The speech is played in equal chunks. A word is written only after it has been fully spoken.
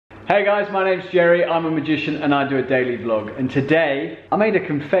Hey guys, my name's Jerry, I'm a magician and I do a daily vlog. And today, I made a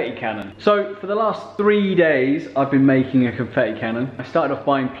confetti cannon. So for the last 3 days, I've been making a confetti cannon. I started off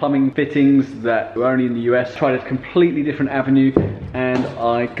buying plumbing fittings that were only in the US, tried a completely different avenue, and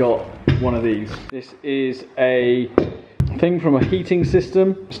I got one of these. This is a thing from a heating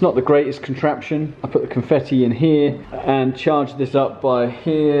system. It's not the greatest contraption. I put the confetti in here and charged this up by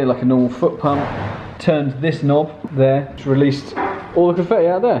here like a normal foot pump. Turned this knob there, it's released all the confetti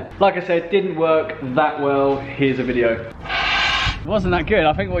out there. Like I said, didn't work that well. Here's a video. It wasn't that good.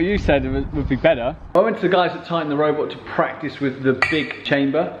 I think what you said would be better. I went to the guys that tightened the robot to practice with the big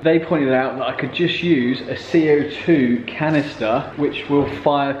chamber. They pointed out that I could just use a CO2 canister which will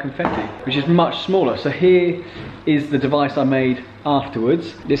fire confetti, which is much smaller. So here is the device I made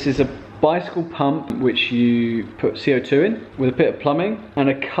afterwards. This is a bicycle pump which you put CO2 in with a bit of plumbing and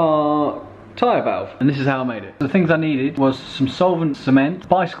a car tyre valve, and this is how I made it. The things I needed was some solvent cement,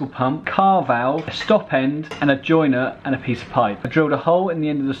 bicycle pump, car valve, a stop end and a joiner and a piece of pipe. I drilled a hole in the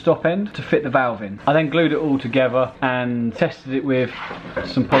end of the stop end to fit the valve in. I then glued it all together and tested it with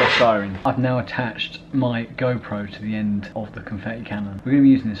some polystyrene. I've now attached my GoPro to the end of the confetti cannon. We're going to be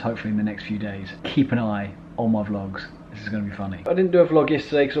using this hopefully in the next few days. Keep an eye on my vlogs. This is going to be funny. I didn't do a vlog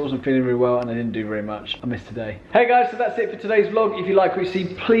yesterday because I wasn't feeling very well and I didn't do very much. I missed today. Hey guys, so that's it for today's vlog. If you like what you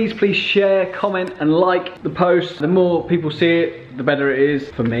see, please share, comment and like the post. The more people see it, the better it is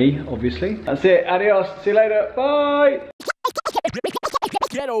for me, obviously. That's it. Adios. See you later. Bye.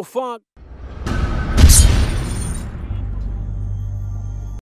 Ghetto funk.